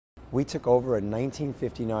We took over a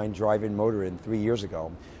 1959 drive-in motor inn 3 years ago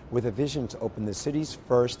with a vision to open the city's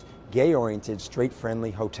first gay-oriented,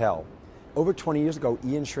 straight-friendly hotel. Over 20 years ago,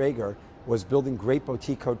 Ian Schrager was building great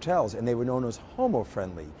boutique hotels, and they were known as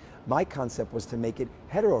homo-friendly. My concept was to make it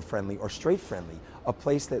hetero-friendly or straight-friendly, a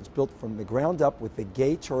place that's built from the ground up with the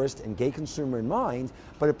gay tourist and gay consumer in mind,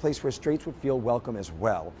 but a place where straights would feel welcome as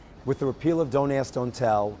well. With the repeal of Don't Ask, Don't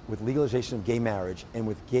Tell, with legalization of gay marriage, and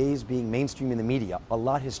with gays being mainstream in the media, a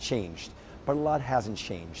lot has changed, but a lot hasn't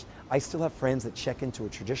changed. I still have friends that check into a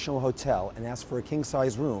traditional hotel and ask for a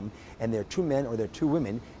king-size room, and they're two men or they're two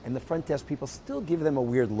women, and the front desk people still give them a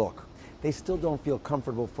weird look. They still don't feel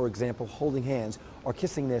comfortable, for example, holding hands or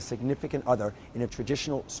kissing their significant other in a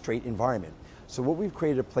traditional straight environment. So what we've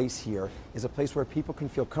created a place here is a place where people can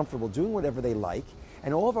feel comfortable doing whatever they like,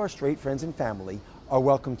 and all of our straight friends and family are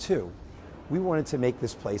welcome too. We wanted to make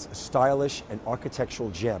this place a stylish and architectural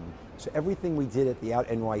gem, so everything we did at the Out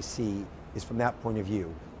NYC is from that point of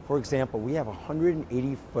view. For example, we have a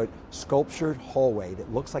 180-foot sculptured hallway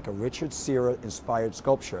that looks like a Richard Serra-inspired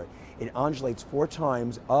sculpture. It undulates 4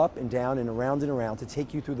 times up and down and around to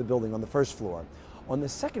take you through the building on the first floor. On the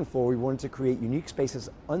second floor, we wanted to create unique spaces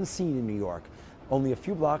unseen in New York. Only a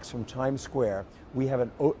few blocks from Times Square, we have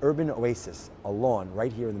an urban oasis, a lawn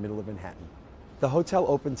right here in the middle of Manhattan. The hotel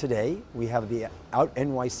opened today. We have the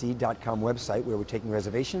outnyc.com website where we're taking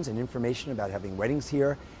reservations and information about having weddings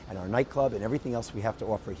here and our nightclub and everything else we have to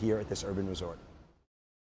offer here at this urban resort.